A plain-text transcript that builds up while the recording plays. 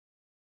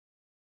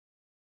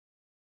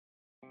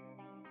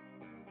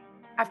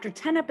After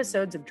 10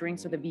 episodes of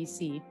Drinks with a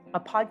VC, a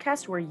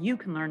podcast where you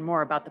can learn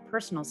more about the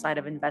personal side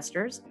of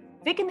investors,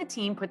 Vic and the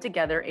team put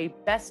together a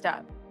best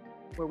of,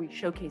 where we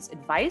showcase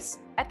advice,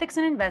 ethics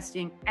in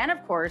investing, and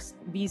of course,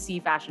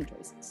 VC fashion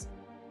choices.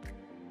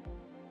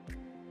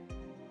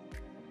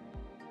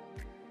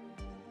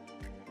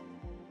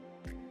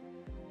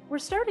 We're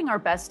starting our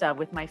best of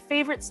with my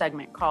favorite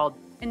segment called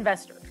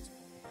Investors.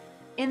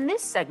 In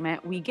this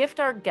segment, we gift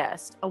our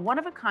guest a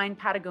one-of-a-kind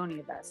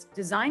Patagonia vest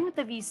designed with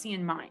the VC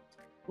in mind.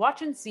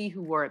 Watch and see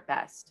who wore it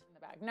best.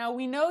 Now,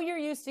 we know you're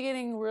used to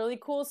getting really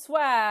cool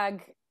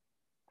swag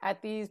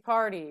at these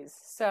parties.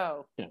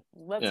 So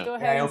let's go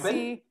ahead and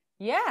see.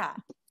 Yeah.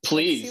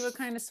 Please. See what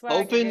kind of swag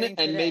open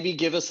and maybe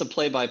give us a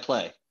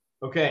play-by-play.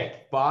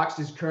 Okay. Box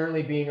is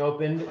currently being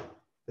opened.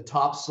 The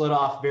top slid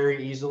off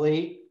very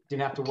easily.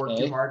 Didn't have to work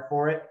too hard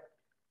for it.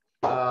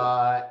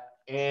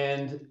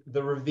 And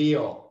the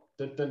reveal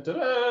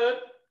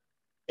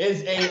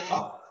is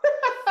a...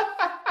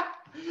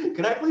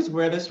 Could I please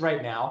wear this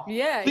right now?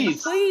 Yeah,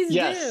 please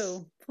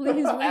do.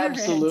 Please wear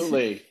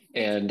Absolutely. it.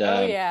 And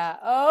oh yeah.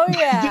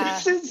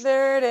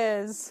 There it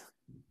is.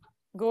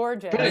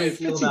 Gorgeous. But it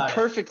fits you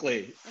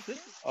perfectly.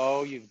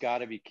 Oh, you've got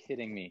to be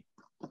kidding me.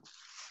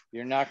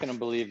 You're not going to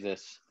believe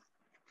this.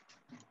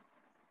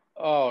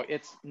 Oh,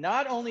 it's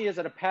not only is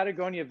it a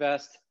Patagonia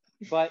vest,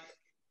 but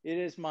it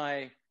is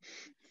my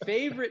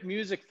favorite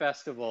music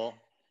festival.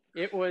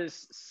 It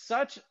was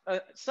such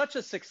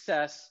a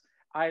success.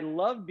 I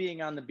love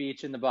being on the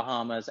beach in the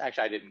Bahamas.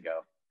 Actually, I didn't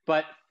go,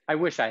 but I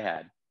wish I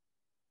had.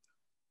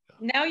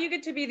 Now you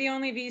get to be the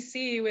only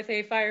VC with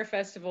a Fire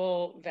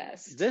Festival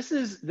vest. This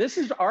is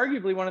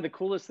arguably one of the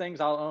coolest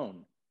things I'll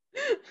own.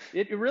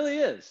 It really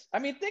is. I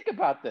mean, think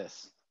about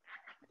this.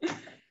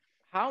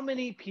 How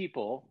many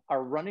people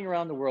are running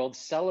around the world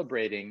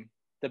celebrating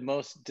the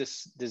most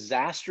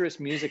disastrous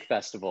music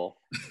festival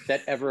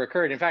that ever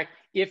occurred? In fact,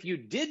 if you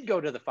did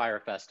go to the Fire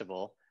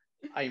Festival,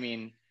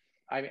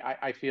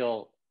 I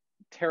feel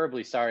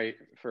terribly sorry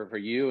for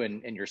you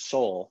and your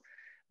soul,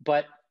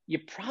 but you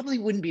probably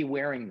wouldn't be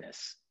wearing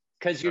this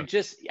because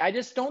I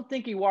just don't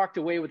think you walked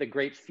away with a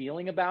great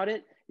feeling about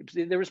it.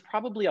 There was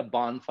probably a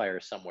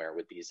bonfire somewhere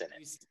with these in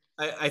it.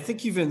 I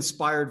think you've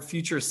inspired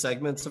future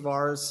segments of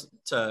ours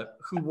to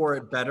who wore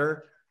it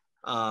better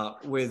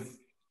with,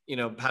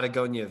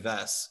 Patagonia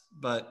vests,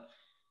 but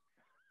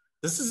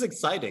this is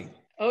exciting.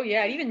 Oh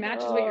yeah, it even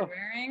matches what you're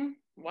wearing.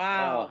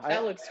 Wow,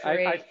 that looks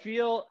great. I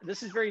feel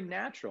this is very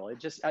natural. It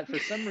just, for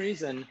some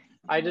reason,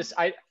 I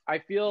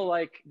feel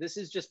like this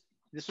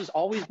has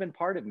always been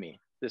part of me,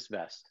 this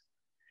vest.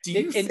 Do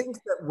you think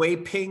that Wei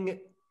Ping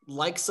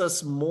likes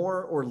us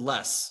more or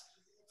less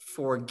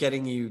for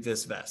getting you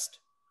this vest?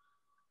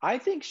 I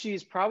think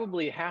she's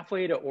probably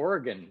halfway to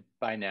Oregon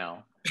by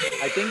now.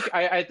 I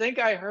think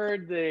I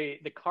heard the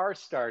car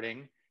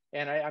starting,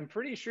 and I'm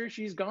pretty sure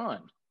she's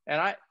gone.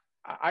 And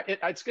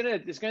it's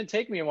gonna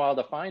take me a while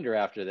to find her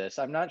after this.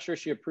 I'm not sure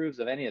she approves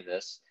of any of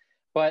this,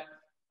 but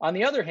on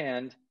the other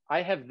hand,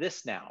 I have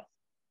this now,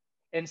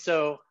 and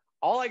so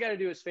all I got to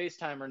do is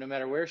FaceTime her, no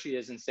matter where she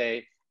is, and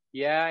say,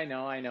 "Yeah, I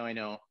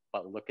know,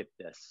 but look at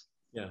this."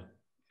 Yeah,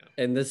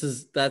 and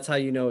that's how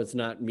you know it's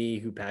not me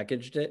who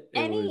packaged it.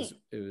 It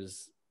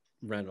was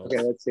Reynolds.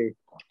 Okay, let's see.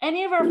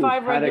 Any of our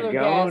five regular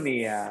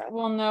guests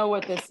will know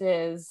what this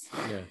is.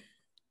 Yeah.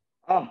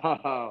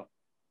 Oh,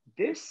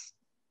 this.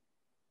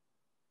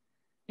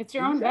 It's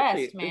your own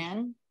vest,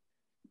 man.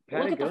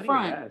 Look at the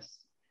front.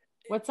 Vest.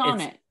 What's on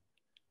it?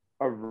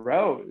 A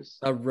rose.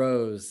 A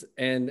rose.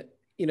 And,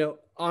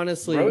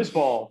 honestly. Rose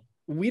Bowl.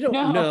 We don't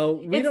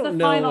know. It's the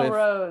final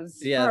rose.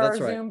 Yeah, for that's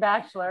our right. Zoom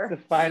Bachelor. The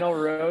final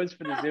rose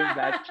for the Zoom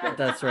Bachelor.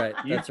 That's right.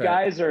 You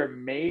guys are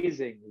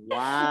amazing.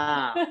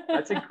 Wow.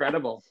 That's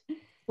incredible.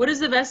 What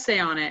does the vest say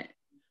on it?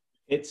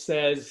 It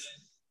says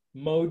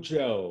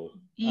Mojo.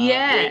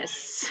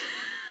 Yes.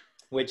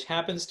 Which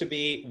happens to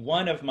be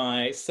one of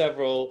my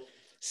several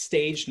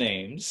stage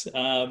names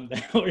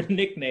or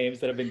nicknames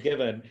that have been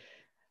given.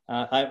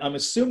 I'm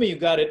assuming you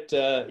got it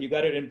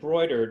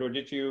embroidered, or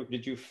did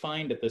you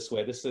find it this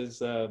way? This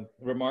is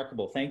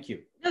remarkable. Thank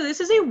you. No,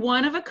 this is a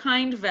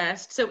one-of-a-kind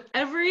vest. So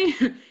every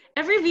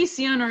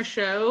VC on our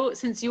show,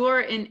 since you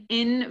are an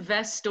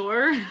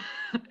investor,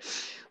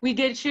 we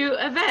get you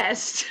a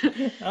vest.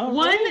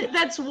 One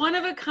that's one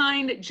of a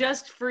kind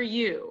just for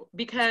you,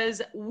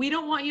 because we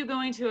don't want you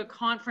going to a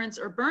conference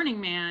or Burning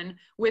Man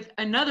with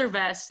another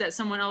vest that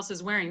someone else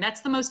is wearing. That's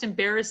the most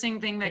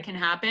embarrassing thing that can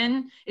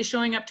happen, is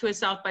showing up to a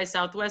South by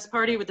Southwest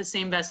party with the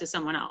same vest as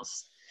someone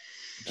else.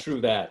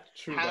 True that.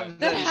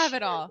 Have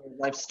it all.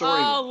 Life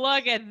story. Oh,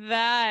 look at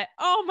that.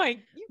 Oh my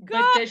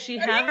God. But does she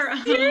have her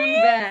own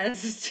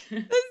vest?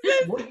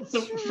 This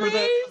is for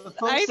the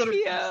folks that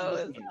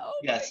IPOs. are Oh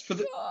yes, my for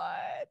the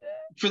God.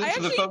 for the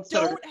I folks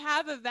that don't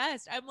have a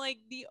vest. I'm like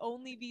the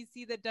only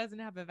VC that doesn't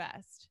have a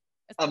vest.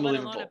 Let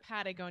Unbelievable. alone a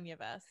Patagonia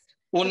vest.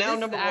 Well, So now this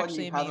number is one,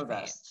 actually you have a amazing.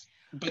 vest.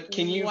 But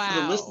can you, for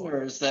Wow. the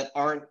listeners that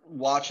aren't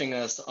watching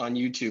us on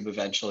YouTube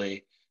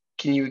eventually,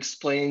 can you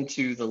explain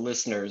to the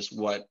listeners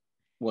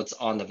what's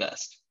on the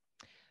vest?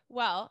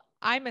 Well,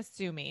 I'm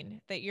assuming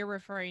that you're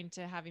referring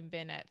to having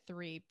been at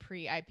 3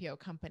 pre-IPO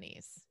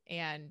companies.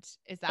 And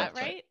is that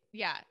right?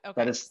 Yeah.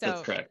 Okay. That's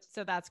correct.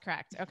 So that's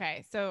correct.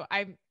 Okay. So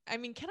I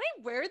mean, can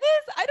I wear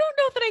this? I don't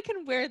know that I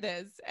can wear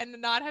this and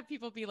not have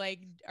people be like,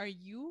 are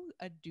you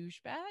a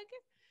douchebag?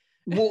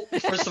 Well,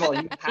 first of all,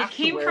 you have it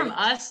came from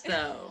us,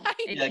 though.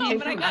 It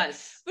came from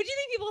us. But do you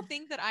think people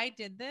think that I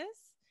did this?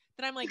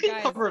 That I'm like, you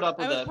guys, cover it up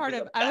I was part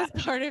of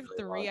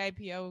really 3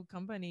 IPO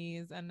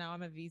companies, and now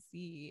I'm a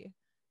VC.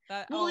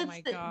 Oh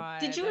my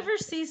God! Did you ever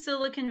see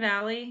Silicon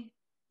Valley?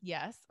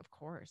 Yes, of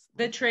course.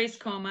 The Trace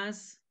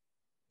Comas.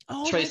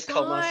 Oh Trace my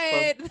Comas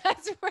God, Club.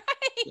 that's right.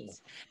 Yeah.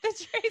 The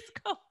Trace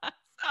Comas.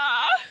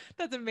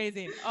 That's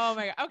amazing. Oh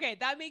my God. Okay,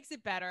 that makes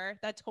it better.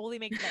 That totally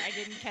makes it better. I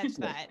didn't catch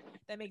that.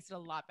 That makes it a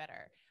lot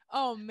better.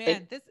 Oh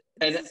man, this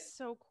is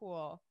so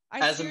cool.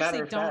 I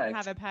seriously don't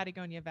have a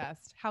Patagonia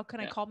vest. How can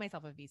I call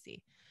myself a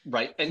VC?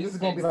 Right. And this is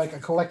going to be like a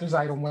collector's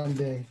item one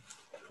day.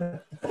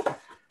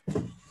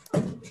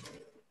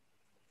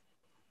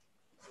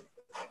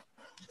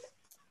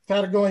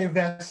 Patagonia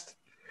vest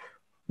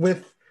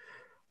with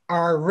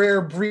our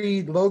rare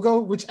breed logo,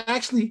 which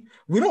actually,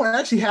 we don't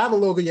actually have a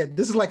logo yet.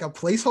 This is like a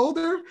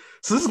placeholder.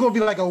 So this is going to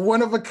be like a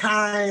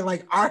one-of-a-kind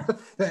like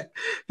artifact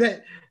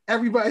that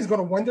everybody's going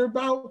to wonder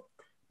about.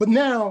 But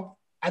now,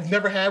 I've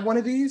never had one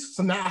of these.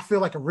 So now I feel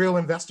like a real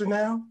investor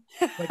now.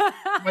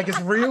 Like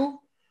it's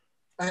real.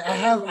 I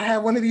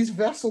have one of these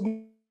vests, so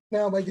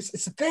now like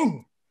it's a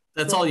thing.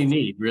 That's all you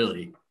need,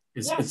 really.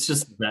 It's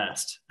just the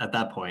vest at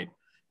that point.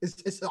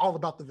 It's all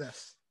about the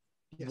vest.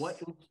 Yes. What?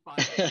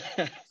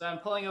 So I'm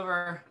pulling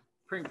over,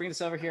 bring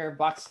this over here,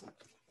 box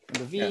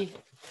the V. Yeah.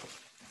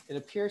 It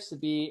appears to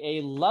be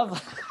a lovely,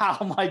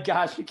 oh my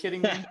gosh, you're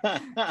kidding me.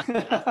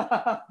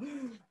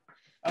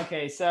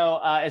 Okay,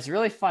 so it's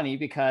really funny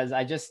because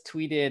I just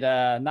tweeted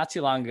not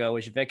too long ago,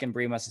 which Vic and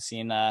Bree must have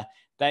seen, that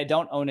I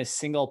don't own a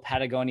single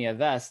Patagonia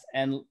vest.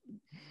 And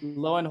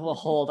lo and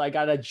behold, I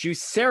got a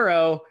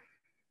Juicero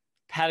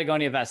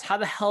Patagonia vest. How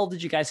the hell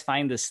did you guys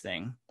find this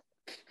thing?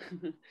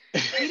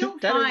 We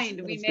don't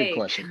find, we make. Good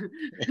question.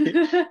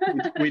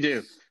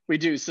 We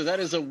do. So that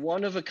is a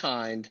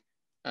one-of-a-kind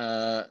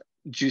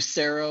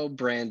Juicero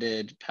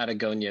branded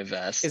Patagonia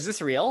vest. Is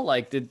this real?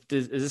 Like,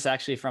 is this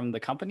actually from the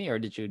company, or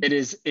did you? It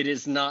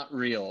is not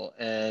real,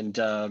 and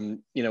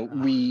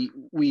we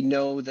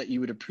know that you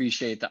would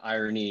appreciate the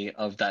irony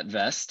of that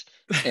vest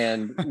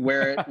and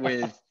wear it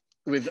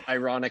with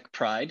ironic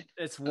pride.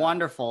 It's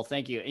wonderful,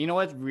 thank you. You know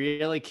what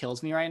really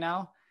kills me right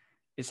now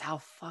is how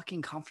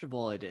fucking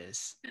comfortable it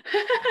is.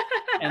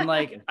 And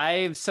like,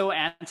 I'm so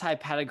anti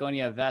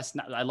Patagonia vest.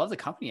 I love the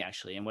company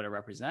actually and what it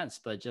represents,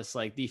 but just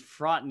like the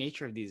fraught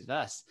nature of these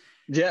vests.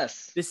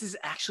 Yes. This is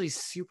actually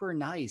super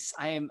nice.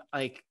 I am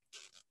like,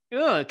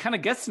 it kind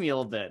of gets me a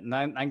little bit. And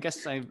I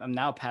guess I'm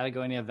now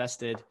Patagonia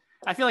vested.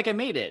 I feel like I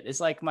made it. It's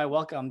like my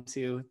welcome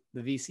to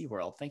the VC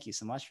world. Thank you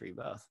so much for you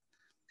both.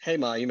 Hey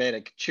Ma, you made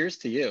it. Cheers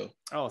to you.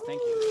 Oh, thank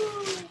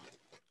you.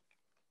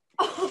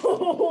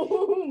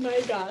 Oh my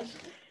gosh.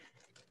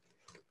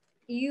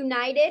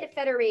 United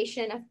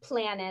Federation of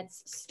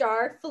Planets,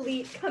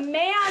 Starfleet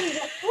Command.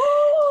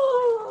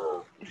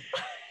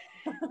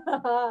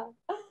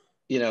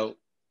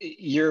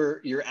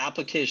 Your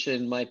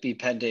application might be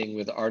pending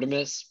with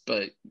Artemis,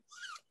 but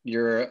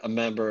you're a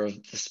member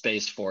of the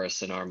Space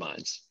Force in our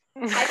minds.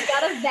 I've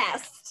got a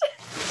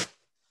vest.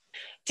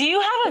 Do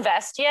you have a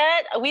vest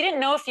yet? We didn't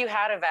know if you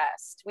had a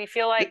vest. We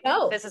feel like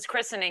this is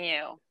christening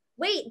you.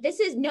 Wait,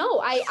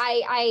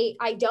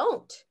 I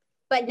don't.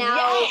 But now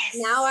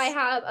I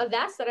have a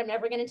vest that I'm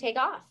never going to take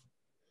off.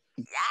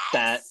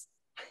 Yes.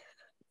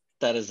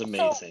 That is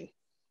amazing. So,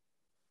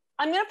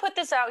 I'm going to put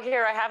this out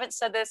here. I haven't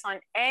said this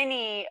on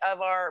any of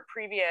our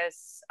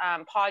previous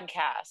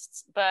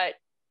podcasts, but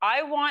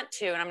I want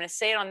to, and I'm going to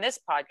say it on this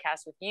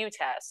podcast with you,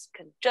 Tess,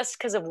 just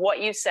because of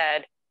what you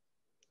said.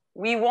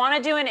 We want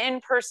to do an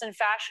in-person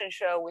fashion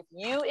show with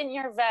you in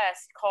your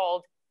vest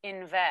called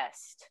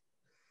Invest.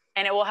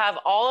 And it will have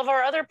all of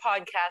our other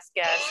podcast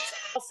guests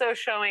also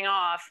showing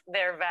off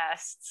their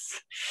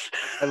vests.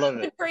 I love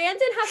it.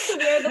 Brandon has to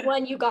wear the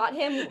one you got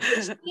him,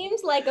 which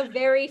seems like a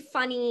very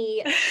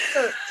funny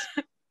shirt.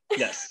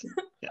 Yes.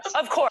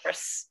 Of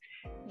course.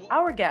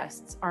 Our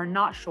guests are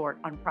not short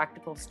on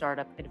practical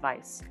startup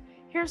advice.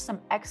 Here's some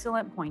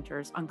excellent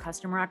pointers on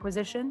customer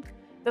acquisition,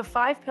 the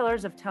 5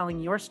 pillars of telling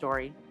your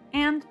story,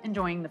 and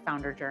enjoying the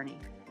founder journey.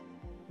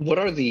 What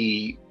are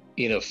the,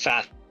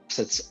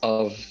 facets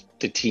of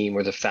the team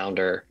or the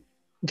founder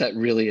that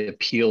really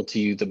appeal to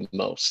you the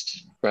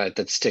most, right?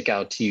 That stick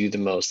out to you the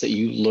most, that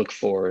you look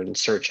for and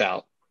search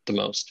out the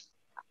most?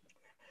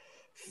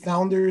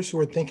 Founders who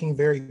are thinking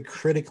very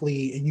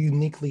critically and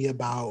uniquely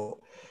about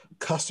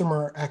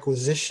customer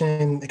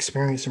acquisition,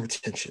 experience, and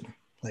retention.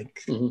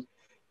 Like,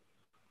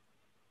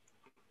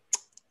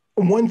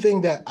 one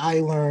thing that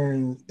I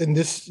learned, and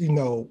this,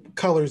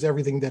 colors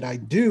everything that I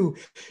do,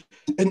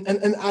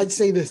 and I'd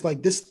say this,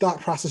 like, this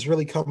thought process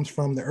really comes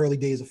from the early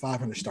days of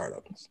 500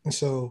 startups. And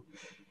so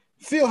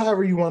feel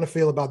however you want to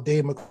feel about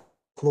Dave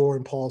McClure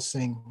and Paul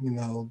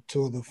Singh,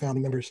 2 of the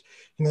founding members.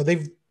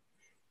 They've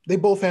they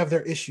both have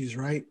their issues,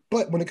 right?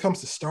 But when it comes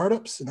to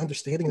startups and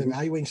understanding and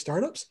evaluating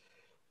startups,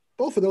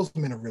 both of those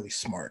men are really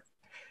smart.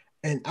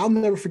 And I'll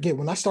never forget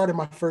when I started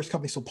my first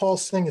company. So Paul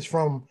Singh is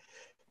from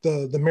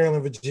the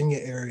Maryland, Virginia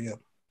area.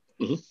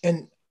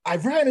 And I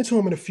ran into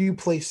him in a few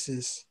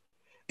places.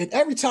 And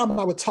every time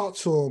I would talk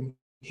to him,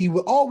 he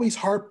would always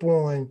harp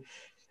on,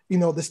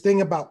 this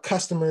thing about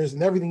customers,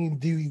 and everything you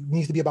do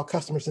needs to be about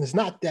customers. And it's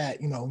not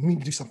that, you need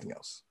to do something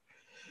else.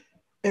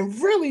 And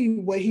really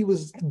what he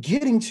was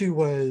getting to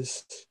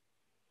was,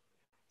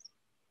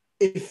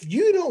 if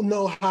you don't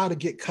know how to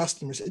get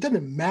customers, it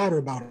doesn't matter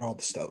about all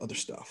the other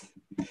stuff.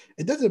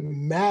 It doesn't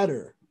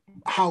matter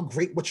how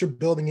great what you're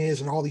building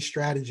is and all these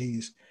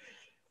strategies.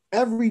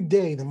 Every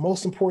day, the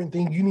most important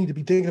thing you need to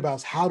be thinking about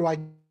is, how do I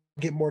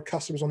get more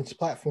customers on this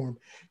platform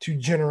to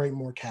generate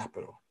more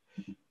capital?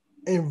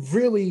 And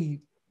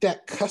really,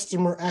 that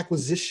customer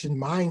acquisition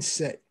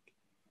mindset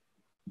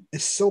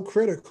is so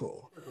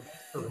critical.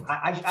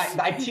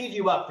 I teed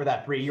you up for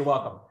that, Bree. You're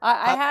welcome.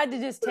 I had to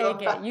just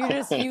take it. You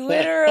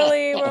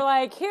literally were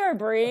like, here,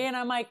 Bree. And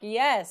I'm like,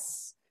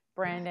 yes,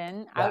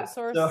 Brandon,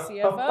 outsource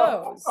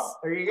CFOs.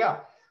 There you go.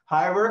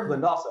 Hire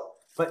Burkland also.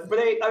 But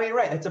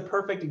right, that's a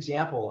perfect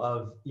example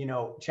of,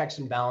 checks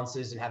and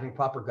balances and having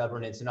proper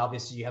governance. And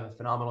obviously you have a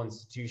phenomenal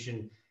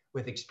institution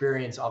with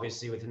experience,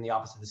 obviously within the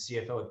office of the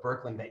CFO at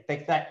Burkland,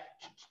 that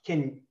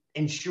can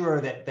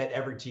ensure that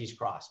every T is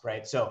crossed,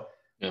 right? So,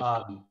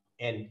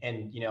 and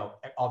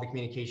all the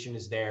communication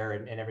is there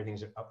and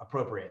everything's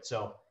appropriate.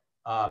 So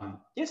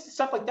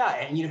stuff like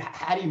that. And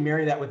how do you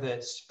marry that with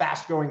a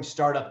fast growing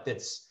startup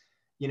that's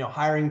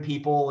hiring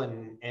people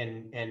and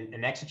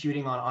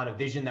executing on a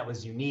vision that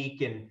was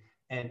unique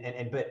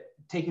but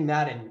taking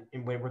that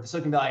and where the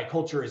Silicon Valley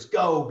culture is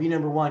go, be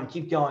number one,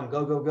 keep going,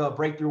 go,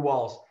 break through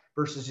walls,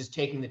 versus just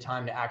taking the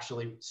time to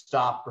actually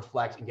stop,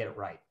 reflect, and get it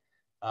right.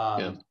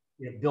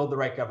 Build the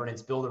right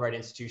governance, build the right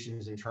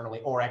institutions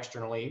internally or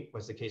externally,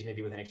 was the case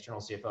maybe with an external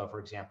CFO, for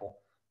example,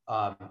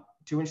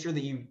 to ensure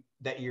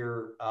that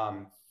you're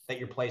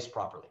placed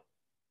properly.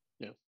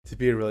 To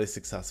be a really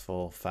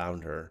successful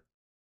founder,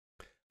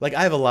 like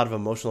I have a lot of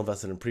emotional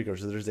investment in Precourse.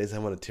 So there's days I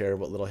want to tear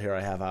what little hair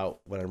I have out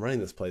when I'm running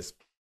this place.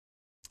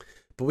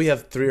 But we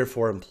have 3 or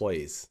 4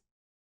 employees.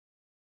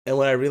 And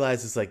what I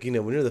realize is when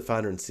you're the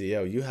founder and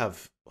CEO, you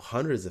have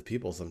hundreds of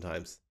people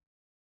sometimes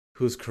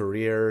whose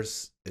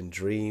careers and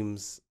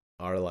dreams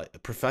are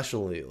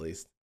professionally at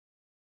least,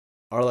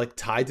 are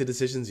tied to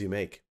decisions you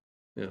make.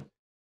 Yeah.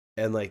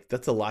 And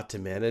that's a lot to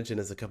manage. And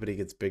as a company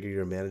gets bigger,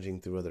 you're managing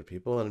through other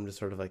people. And I'm just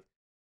sort of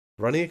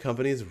running a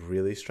company is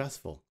really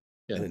stressful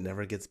and it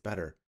never gets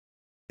better.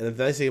 And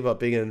the nice thing about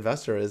being an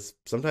investor is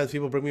sometimes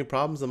people bring me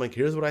problems. I'm like,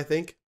 here's what I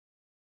think.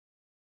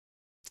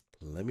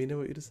 Let me know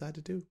what you decide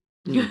to do.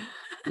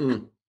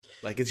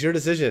 It's your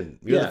decision.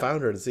 You're the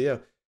founder and CEO.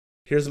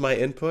 Here's my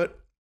input.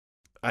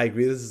 I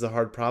agree this is a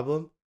hard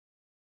problem.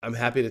 I'm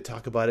happy to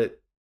talk about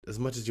it as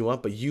much as you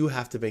want, but you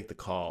have to make the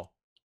call.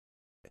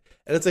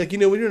 And it's when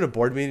you're in a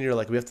board meeting, you're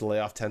we have to lay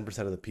off 10%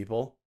 of the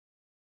people.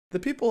 The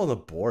people on the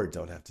board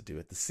don't have to do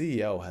it. The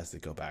CEO has to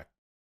go back.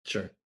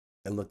 Sure.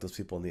 And look those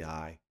people in the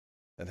eye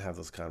and have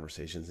those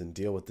conversations and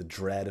deal with the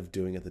dread of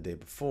doing it the day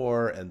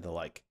before and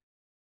the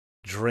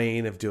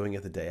drain of doing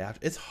it the day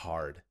after. It's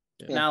hard.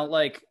 Now,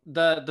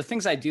 the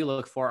things I do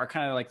look for are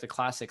kind of the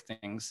classic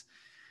things.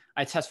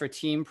 I test for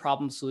team,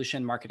 problem,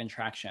 solution, market, and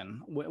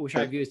traction, which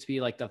I view as to be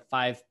the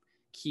 5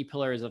 key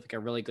pillars of a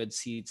really good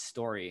seed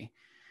story.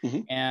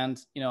 And,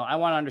 I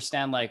want to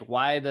understand,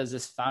 why does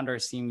this founder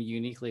seem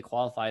uniquely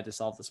qualified to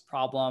solve this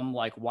problem?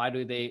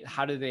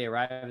 how do they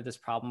arrive at this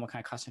problem? What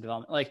kind of customer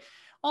development?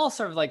 All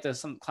sort of there's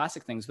some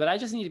classic things, but I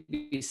just need to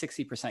be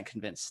 60%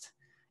 convinced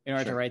in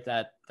order to write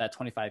that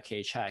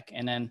 $25K check.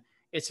 And then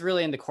it's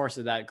really in the course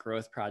of that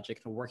growth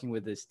project and working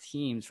with these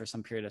teams for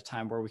some period of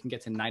time where we can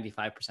get to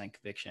 95%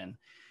 conviction,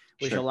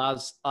 which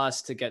allows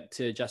us to get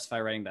to justify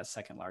writing that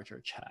second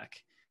larger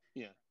check.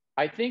 Yeah.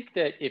 I think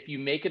that if you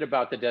make it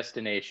about the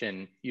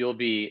destination, you'll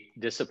be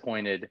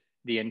disappointed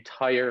the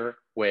entire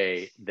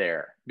way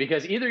there,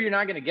 because either you're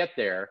not going to get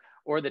there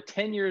or the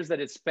 10 years that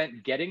it's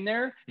spent getting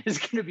there is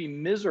going to be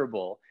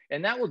miserable.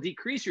 And that will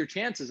decrease your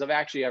chances of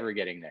actually ever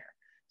getting there.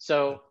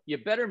 So you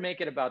better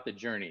make it about the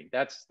journey.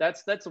 That's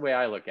the way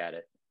I look at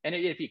it. And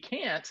if you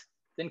can't,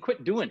 then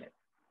quit doing it,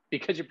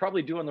 because you're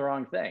probably doing the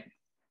wrong thing.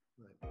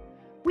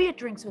 We at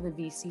Drinks with a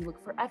VC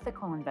look for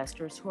ethical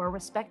investors who are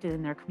respected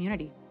in their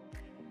community.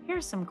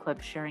 Here's some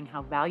clips sharing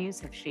how values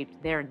have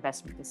shaped their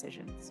investment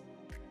decisions.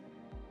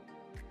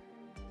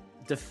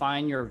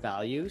 Define your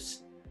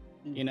values.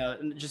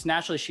 Just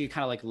naturally, she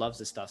kind of loves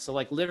this stuff. So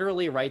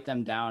literally write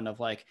them down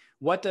of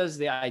what does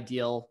the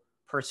ideal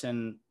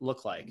person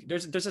look like?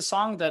 There's a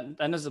song that,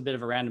 and this is a bit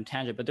of a random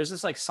tangent, but there's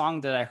this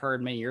song that I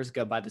heard many years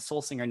ago by the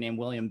soul singer named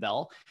William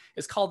Bell.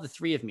 It's called The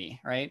Three of Me,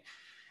 right?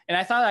 And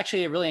I thought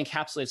actually it really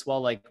encapsulates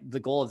well the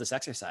goal of this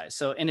exercise.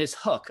 So in his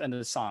hook in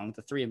the song,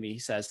 The Three of Me, he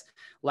says,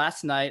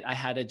 "Last night I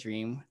had a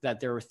dream that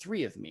there were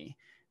 3 of me.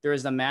 There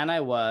is the man I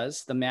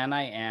was, the man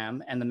I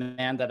am, and the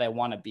man that I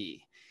want to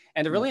be.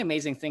 And the really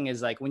amazing thing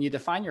is like when you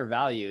define your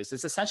values,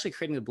 it's essentially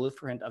creating the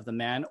blueprint of the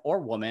man or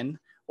woman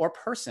or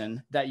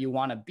person that you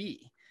want to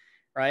be,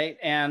 right?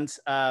 And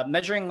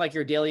measuring like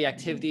your daily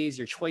activities,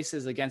 your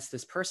choices against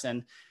this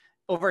person,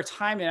 over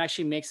time, it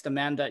actually makes the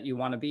man that you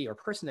want to be or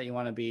person that you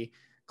want to be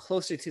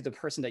closer to the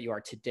person that you are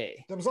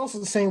today. That was also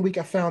the same week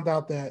I found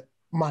out that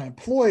my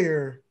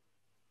employer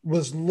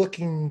was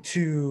looking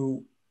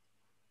to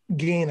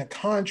gain a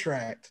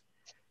contract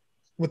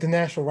with the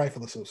National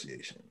Rifle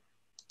Association.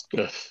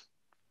 Yes.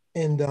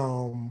 And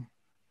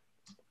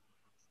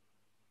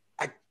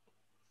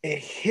it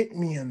hit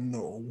me in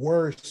the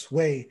worst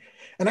way.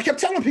 And I kept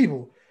telling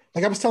people,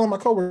 like I was telling my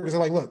coworkers, I'm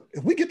like, look,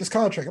 if we get this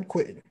contract, I'm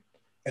quitting.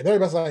 And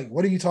everybody's like,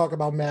 what are you talking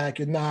about, Mac?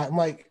 You're not. I'm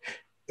like,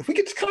 if we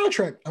get this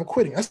contract, I'm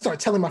quitting. I started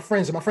telling my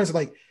friends, and my friends are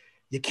like,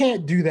 you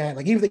can't do that.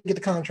 Like, even if they get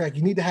the contract,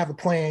 you need to have a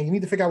plan. You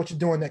need to figure out what you're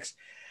doing next.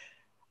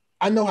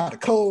 I know how to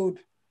code.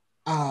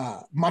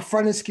 My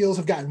front-end skills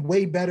have gotten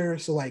way better.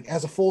 So, like,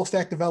 as a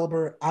full-stack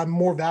developer, I'm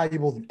more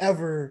valuable than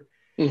ever.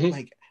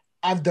 Like,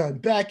 I've done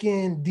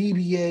back-end,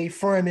 DBA,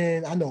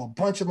 front-end. I know a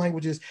bunch of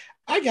languages.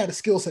 I got a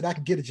skill set. I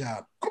can get a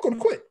job. I'm going to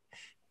quit.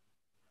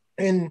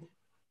 And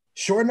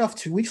sure enough,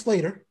 2 weeks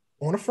later,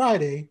 on a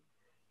Friday,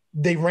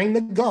 they rang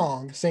the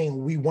gong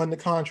saying we won the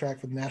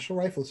contract for the National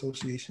Rifle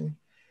Association.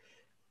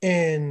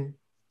 And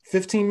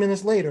 15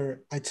 minutes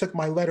later, I took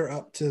my letter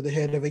up to the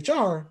head of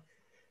HR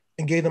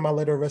and gave them my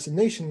letter of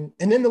resignation.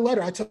 And in the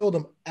letter, I told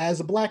them, as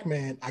a Black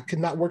man, I could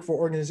not work for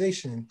an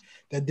organization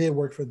that did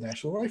work for the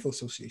National Rifle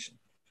Association.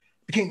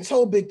 Became this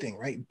whole big thing,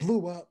 right?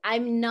 Blew up.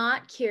 I'm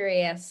not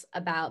curious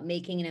about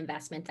making an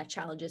investment that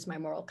challenges my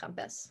moral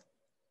compass.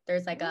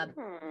 There's like a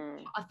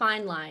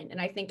fine line. And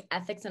I think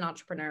ethics and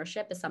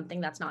entrepreneurship is something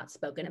that's not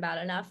spoken about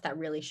enough that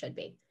really should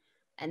be.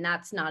 And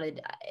that's not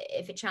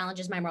if it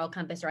challenges my moral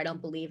compass or I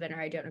don't believe in or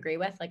I don't agree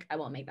with, like I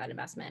won't make that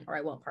investment or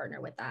I won't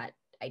partner with that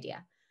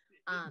idea.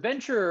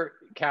 Venture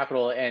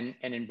capital and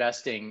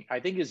investing, I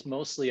think, is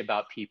mostly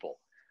about people.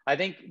 I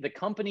think the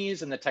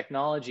companies and the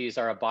technologies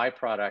are a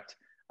byproduct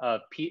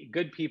of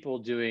good people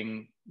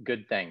doing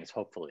good things,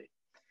 hopefully.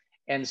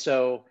 And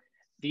so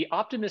the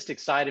optimistic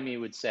side of me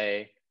would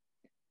say,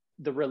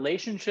 the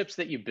relationships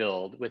that you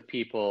build with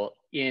people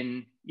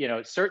in,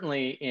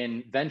 certainly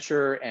in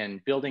venture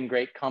and building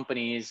great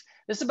companies,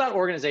 this is about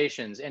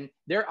organizations. And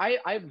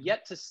I've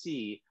yet to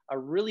see a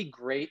really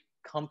great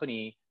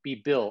company be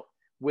built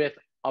with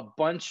a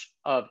bunch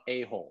of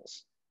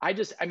a-holes.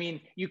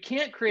 You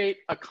can't create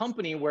a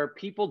company where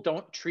people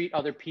don't treat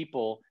other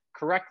people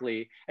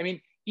correctly.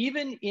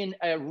 Even in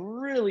a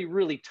really,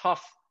 really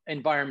tough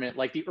environment,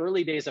 like the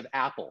early days of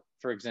Apple,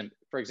 for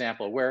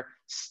example, where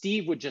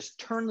Steve would just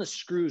turn the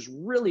screws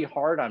really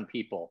hard on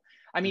people.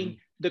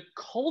 The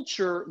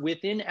culture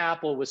within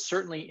Apple was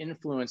certainly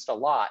influenced a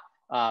lot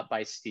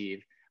by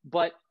Steve,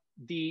 but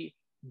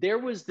there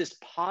was this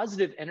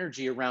positive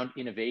energy around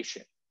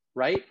innovation,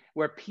 right?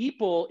 Where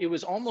people, it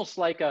was almost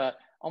like a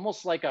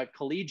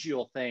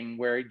collegial thing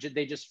where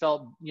they just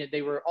felt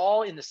they were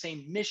all in the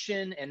same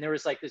mission, and there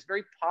was like this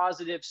very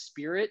positive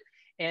spirit.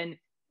 And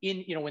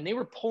when they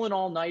were pulling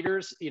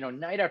all-nighters,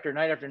 night after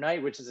night after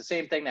night, which is the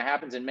same thing that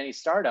happens in many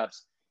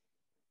startups,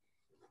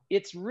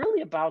 it's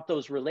really about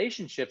those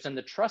relationships and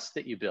the trust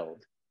that you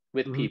build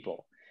with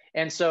people.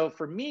 And so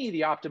for me,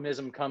 the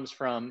optimism comes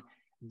from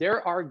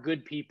there are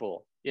good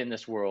people in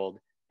this world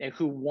and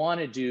who want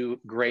to do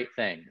great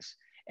things.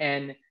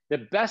 And the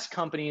best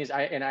companies,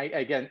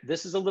 again,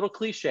 this is a little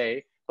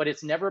cliche, but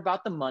it's never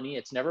about the money.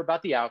 It's never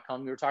about the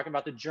outcome. We were talking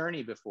about the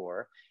journey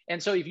before.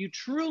 And so if you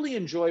truly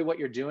enjoy what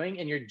you're doing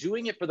and you're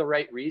doing it for the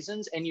right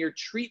reasons and you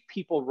treat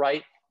people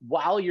right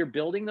while you're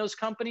building those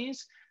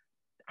companies,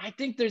 I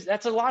think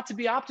that's a lot to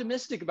be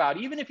optimistic about.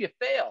 Even if you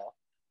fail,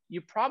 you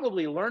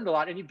probably learned a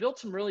lot and you built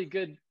some really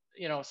good,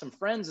 some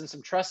friends and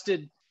some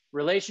trusted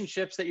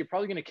relationships that you're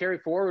probably going to carry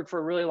forward for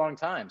a really long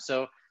time.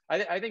 So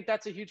I think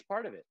that's a huge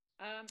part of it.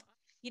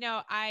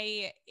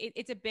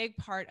 It's a big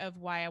part of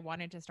why I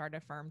wanted to start a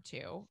firm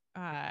too.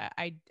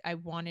 I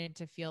wanted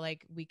to feel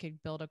like we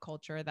could build a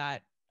culture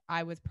that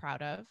I was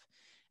proud of.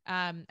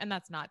 And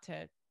that's not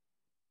to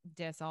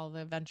diss all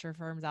the venture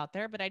firms out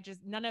there, but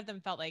none of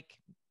them felt like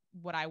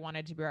what I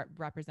wanted to be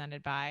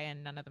represented by,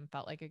 and none of them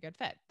felt like a good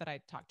fit that I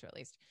talked to, at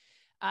least.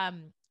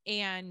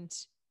 And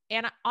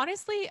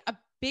honestly, a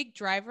big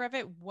driver of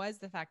it was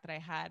the fact that I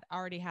had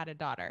already had a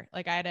daughter.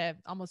 Like I had a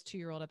almost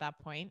 2-year-old at that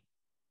point,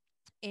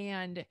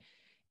 and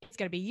it's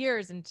going to be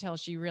years until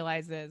she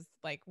realizes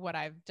like what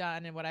I've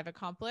done and what I've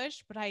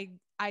accomplished. But I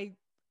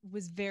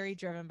was very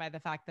driven by the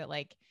fact that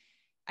like,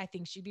 I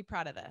think she'd be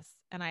proud of this.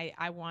 And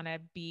I want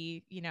to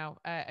be,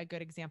 a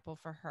good example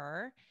for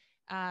her.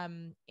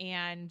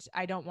 And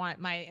I don't want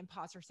my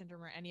imposter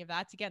syndrome or any of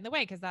that to get in the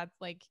way. Cause that's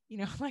like,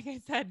 like I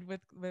said,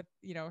 with,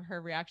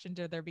 her reaction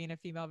to there being a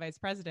female vice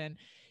president,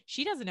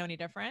 she doesn't know any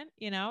different,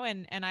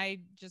 and I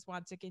just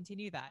want to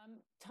continue that.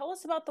 Tell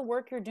us about the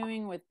work you're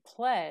doing with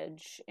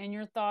Pledge and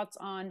your thoughts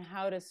on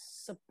how to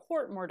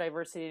support more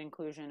diversity and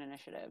inclusion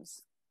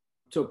initiatives.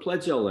 So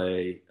Pledge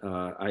LA,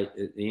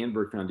 the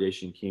Annenberg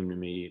Foundation came to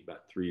me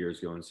about 3 years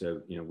ago and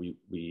said,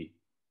 we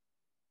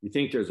we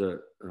think there's a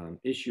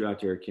issue out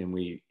there. Can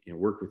we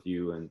work with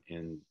you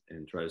and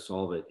try to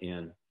solve it?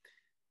 And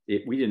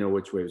we didn't know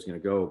which way it was going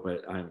to go,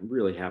 but I'm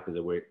really happy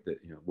the way that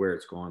where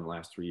it's gone the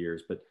last 3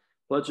 years. But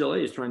Pledge LA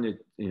is trying to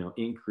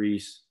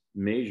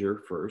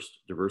measure first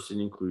diversity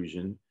and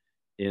inclusion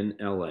in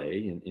LA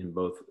in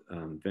both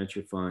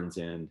venture funds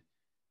and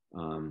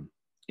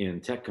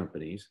tech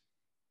companies,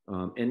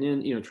 and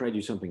then try to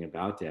do something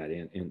about that.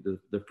 And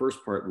the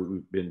first part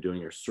we've been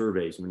doing are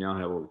surveys. We now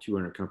have over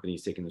 200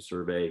 companies taking the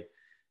survey.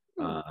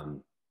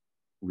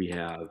 We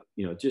have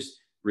just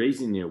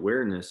raising the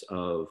awareness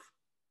of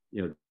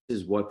this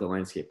is what the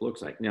landscape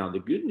looks like. Now the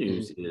good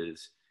news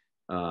is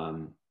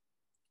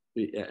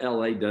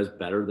LA does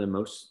better than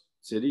most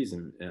cities,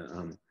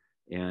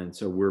 and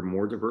so we're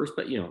more diverse,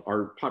 but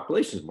our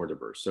population is more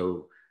diverse.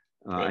 So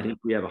I think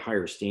we have a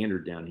higher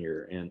standard down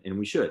here, and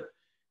we should.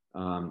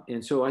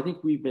 And so I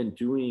think we've been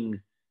doing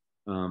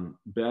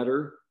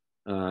better.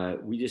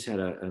 We just had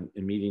a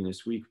meeting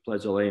this week,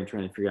 Pledge LA, and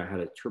trying to figure out how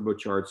to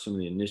turbocharge some of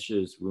the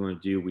initiatives we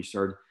want to do. We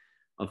started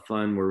a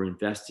fund where we're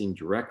investing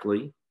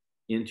directly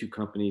into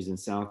companies in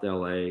South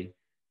LA.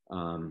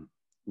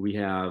 We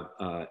have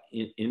an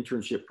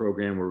internship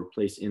program where we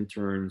place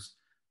interns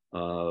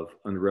of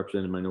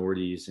underrepresented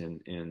minorities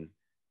and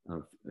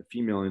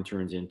female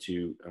interns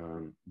into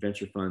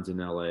venture funds in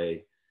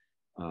LA.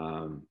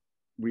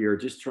 We are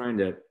just trying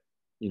to,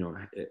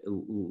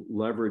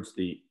 leverage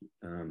the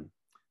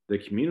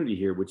community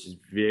here, which is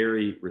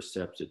very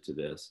receptive to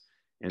this,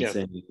 and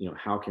saying,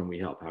 how can we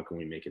help? How can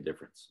we make a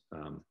difference?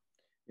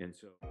 And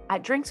so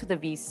at Drinks with a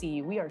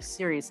VC, we are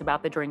serious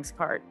about the drinks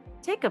part.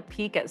 Take a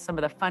peek at some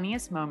of the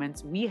funniest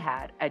moments we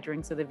had at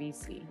Drinks with a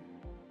VC.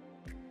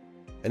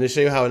 And to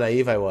show you how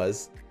naive I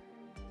was,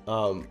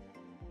 one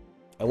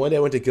day I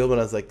went to Gilman,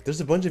 I was like, there's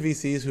a bunch of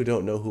VCs who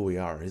don't know who we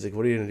are. He's like,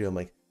 what are you going to do? I'm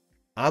like,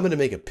 I'm going to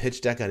make a pitch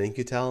deck on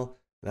InQtel,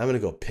 and I'm going to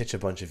go pitch a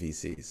bunch of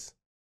VCs.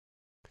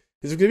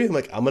 He's like, I'm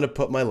like, I'm going to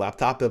put my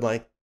laptop in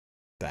my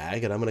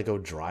bag, and I'm going to go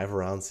drive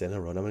around Santa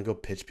Road. I'm going to go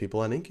pitch people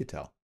on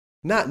InQtel.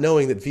 Not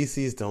knowing that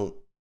VCs don't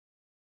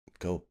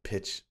go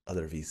pitch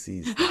other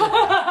VCs.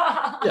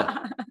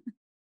 Yeah.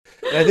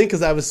 And I think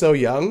because I was so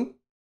young,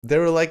 they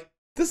were like,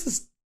 this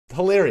is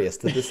hilarious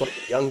that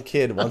this young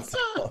kid wants to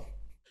go.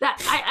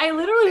 I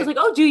literally was like,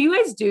 oh, do you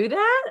guys do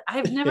that?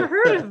 I've never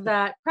heard of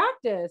that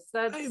practice.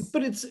 But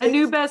it's a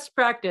new best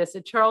practice,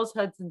 a Charles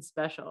Hudson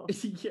special.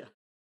 Yeah.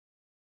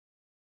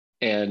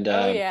 And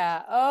oh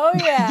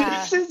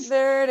yeah,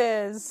 there it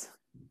is.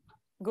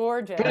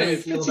 Gorgeous. But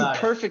it fits you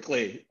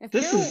perfectly.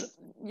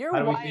 Your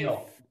wife.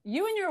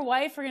 You and your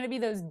wife are going to be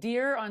those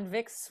deer on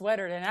Vic's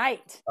sweater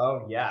tonight.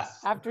 Oh yes.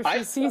 After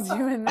she sees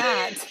you in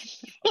that.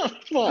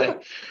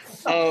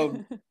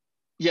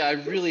 Yeah, I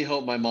really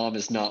hope my mom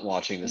is not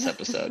watching this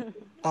episode.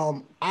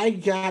 I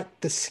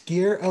got the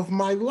scare of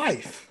my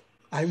life.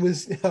 I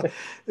was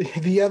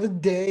the other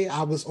day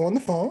I was on the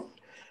phone.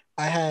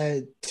 I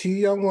had two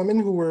young women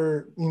who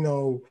were,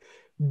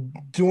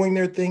 doing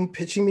their thing,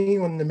 pitching me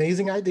on an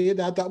amazing idea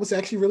that I thought was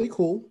actually really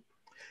cool.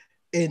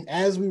 And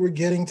as we were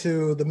getting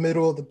to the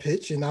middle of the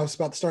pitch and I was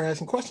about to start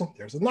asking questions,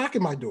 there's a knock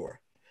at my door.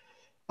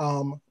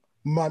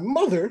 My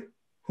mother,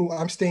 who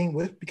I'm staying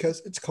with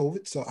because it's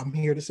COVID, so I'm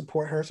here to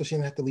support her so she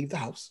doesn't have to leave the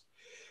house,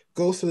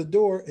 goes to the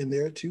door and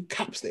there are two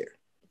cops there.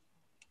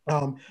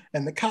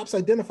 And the cops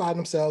identified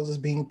themselves as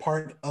being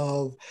part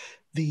of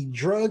the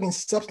drug and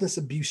substance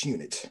abuse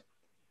unit.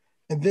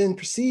 And then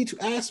proceed to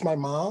ask my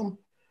mom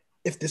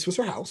if this was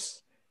her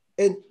house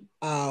and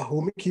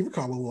who McKeever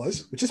Carlo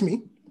was, which is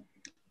me.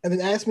 And then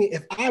asked me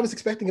if I was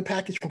expecting a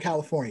package from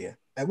California,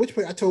 at which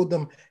point I told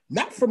them,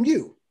 not from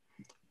you.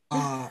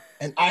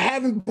 And I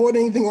haven't bought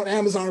anything on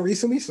Amazon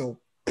recently, so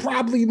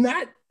probably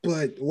not,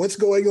 but what's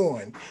going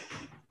on?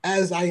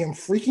 As I am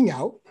freaking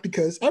out,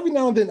 because every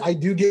now and then I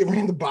do get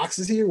random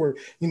boxes here where,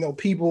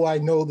 people I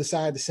know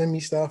decide to send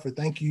me stuff or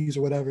thank yous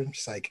or whatever. I'm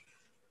just like,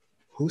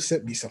 who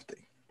sent me something?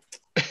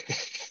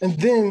 And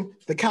then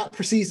the cop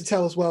proceeds to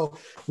tell us, well,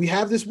 we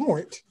have this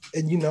warrant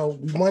and,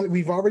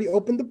 we've already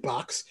opened the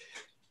box.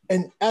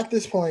 And at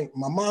this point,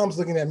 my mom's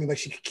looking at me like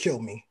she could kill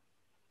me.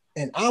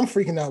 And I'm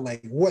freaking out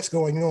like, what's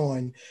going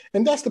on?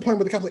 And that's the point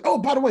where the cop's like, oh,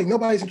 by the way,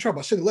 nobody's in trouble.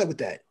 I should have led with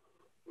that.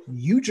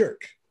 You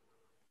jerk.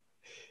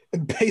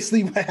 And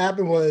basically what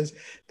happened was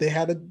they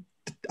had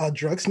a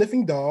drug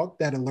sniffing dog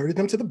that alerted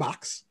them to the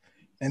box.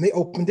 And they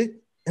opened it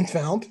and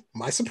found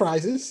my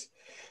surprises.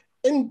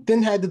 And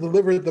then had to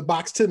deliver the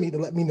box to me to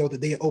let me know that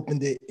they had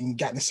opened it and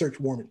gotten a search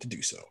warrant to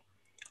do so.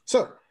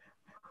 So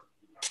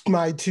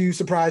my two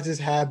surprises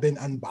have been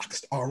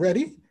unboxed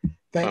already,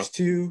 thanks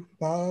to,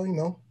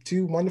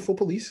 two wonderful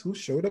police who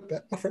showed up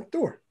at my front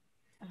door.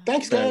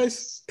 Thanks,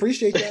 guys.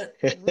 Appreciate that.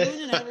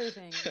 Ruining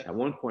everything. At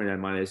one point, I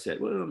might have said,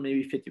 well,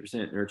 maybe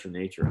 50% nurture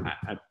nature.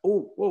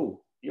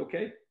 Whoa, you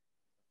okay?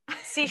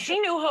 See, she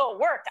knew who it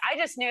worked. I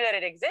just knew that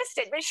it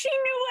existed, but she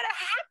knew what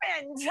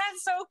happened.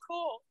 That's so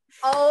cool.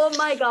 Oh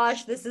my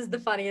gosh, this is the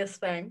funniest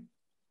thing.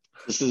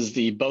 This is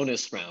the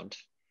bonus round.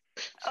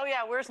 Oh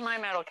yeah, where's my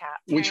metal cap?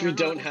 Which we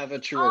don't have a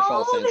true or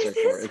false answer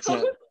for. It's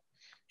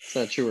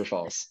not true or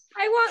false.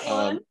 I want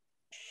one.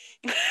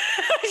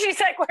 She's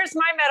like, where's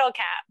my metal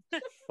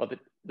cap? Well,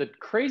 the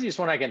craziest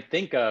one I can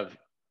think of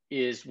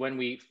is when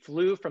we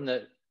flew from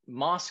the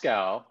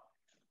Moscow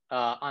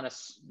on a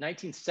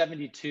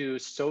 1972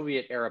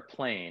 Soviet era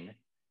plane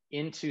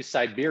into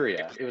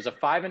Siberia. It was a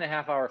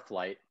 5.5-hour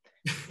flight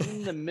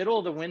in the middle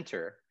of the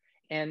winter.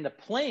 And the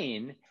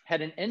plane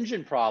had an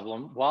engine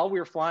problem while we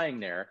were flying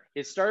there.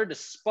 It started to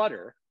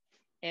sputter.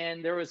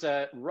 And there was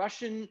a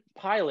Russian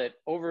pilot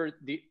over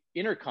the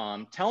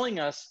intercom telling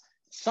us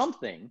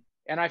something.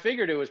 And I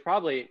figured it was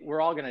probably, we're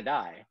all going to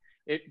die.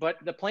 But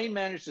the plane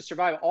managed to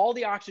survive. All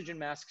the oxygen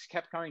masks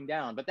kept coming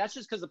down. But that's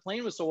just because the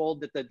plane was so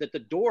old that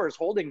the doors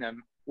holding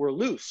them were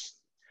loose.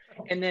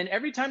 And then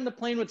every time the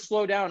plane would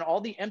slow down,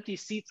 all the empty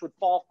seats would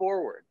fall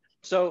forward.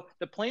 So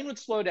the plane would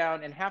slow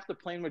down and half the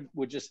plane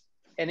would just,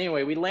 and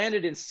anyway, we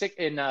landed in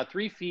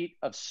 3 feet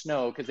of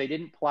snow because they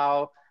didn't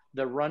plow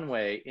the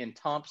runway in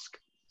Tomsk,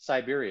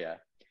 Siberia.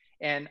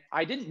 And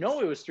I didn't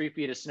know it was 3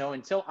 feet of snow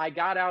until I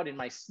got out in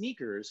my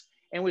sneakers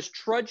and was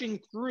trudging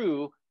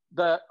through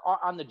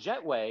on the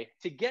jetway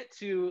to get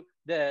to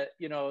the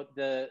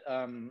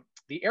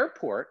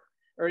airport,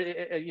 or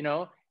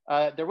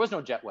there was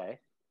no jetway.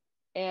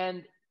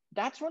 And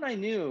that's when I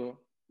knew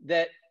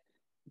that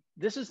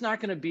this is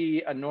not going to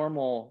be a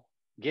normal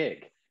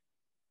gig.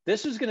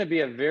 This was going to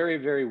be a very,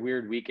 very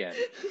weird weekend,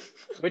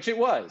 which it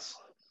was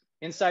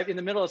in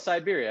the middle of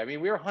Siberia. I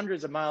mean, we were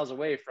hundreds of miles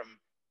away from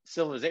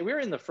civilization. We were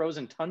in the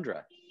frozen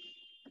tundra.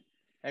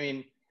 I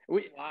mean,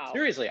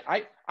 seriously,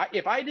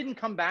 if I didn't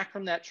come back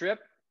from that trip,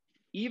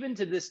 even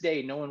to this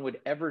day, no one would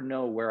ever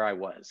know where I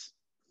was.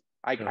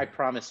 I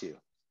promise you.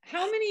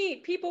 How many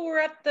people were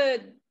at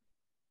the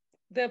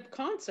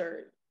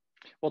concert?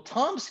 Well,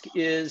 Tomsk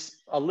is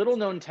a little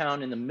known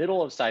town in the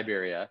middle of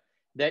Siberia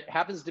that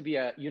happens to be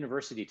a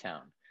university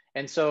town.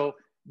 And so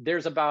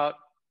there's about,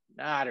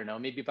 I don't know,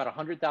 maybe about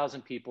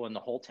 100,000 people in the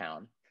whole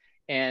town.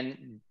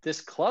 And this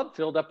club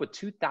filled up with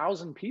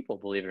 2,000 people,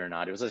 believe it or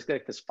not. It was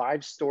like this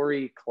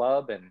 5-story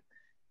club,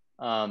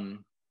 and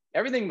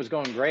everything was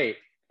going great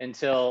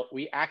until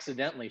we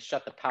accidentally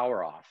shut the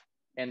power off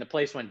and the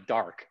place went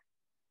dark.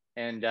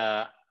 And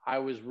I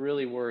was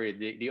really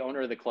worried. The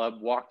owner of the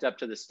club walked up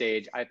to the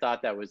stage. I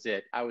thought that was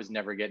it. I was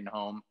never getting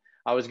home.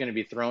 I was going to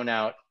be thrown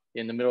out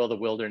in the middle of the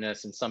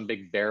wilderness and some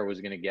big bear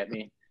was going to get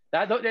me.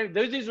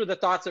 These were the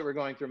thoughts that were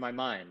going through my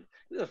mind.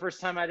 This is the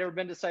first time I'd ever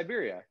been to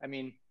Siberia. I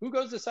mean, who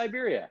goes to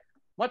Siberia?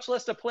 Much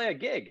less to play a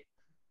gig.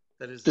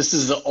 This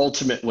is the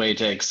ultimate way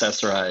to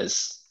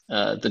accessorize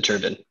the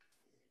turban.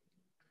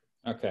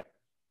 Okay.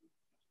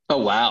 Oh,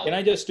 wow. Can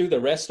I just do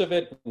the rest of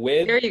it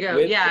with? There you go.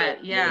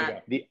 Yeah.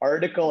 The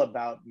article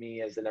about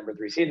me as the number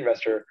 3 seed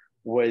investor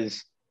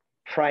was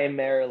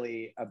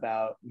primarily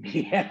about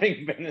me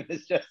having been in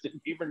this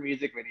Justin Bieber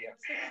music video.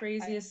 What's the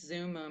craziest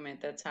Zoom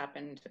moment that's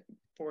happened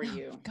for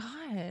you?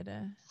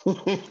 God.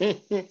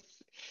 This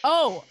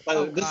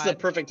is the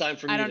perfect time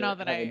for me. I don't know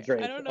that I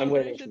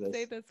should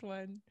say this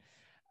one.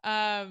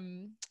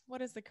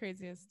 What is the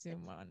craziest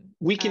Zoom one?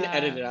 We can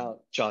edit it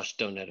out. Josh,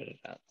 don't edit it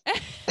out.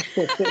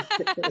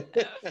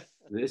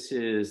 This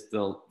is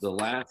the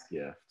last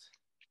gift.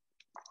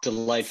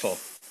 Delightful.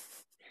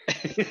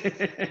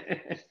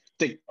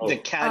 the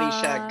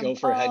Caddyshack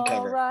Gopher head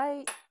cover. All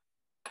right.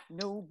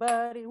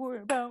 Nobody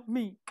worry about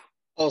me.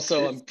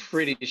 Also, I'm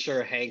pretty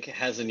sure Hank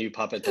has a new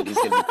puppet that he's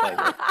going to be playing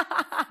with.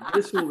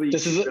 This will be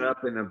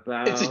up in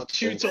about. It's a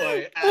chew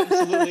toy.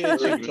 Absolutely a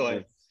chew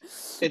toy.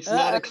 It's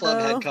not a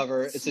club head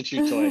cover. It's a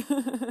chew toy.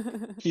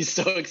 He's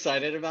so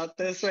excited about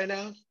this right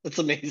now. It's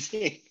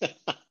amazing.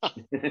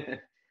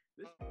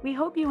 We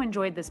hope you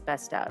enjoyed this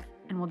best of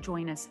and will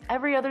join us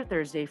every other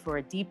Thursday for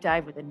a deep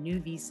dive with a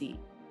new VC.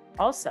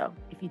 Also,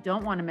 if you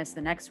don't want to miss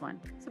the next one,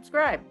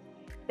 subscribe.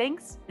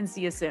 Thanks and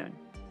see you soon.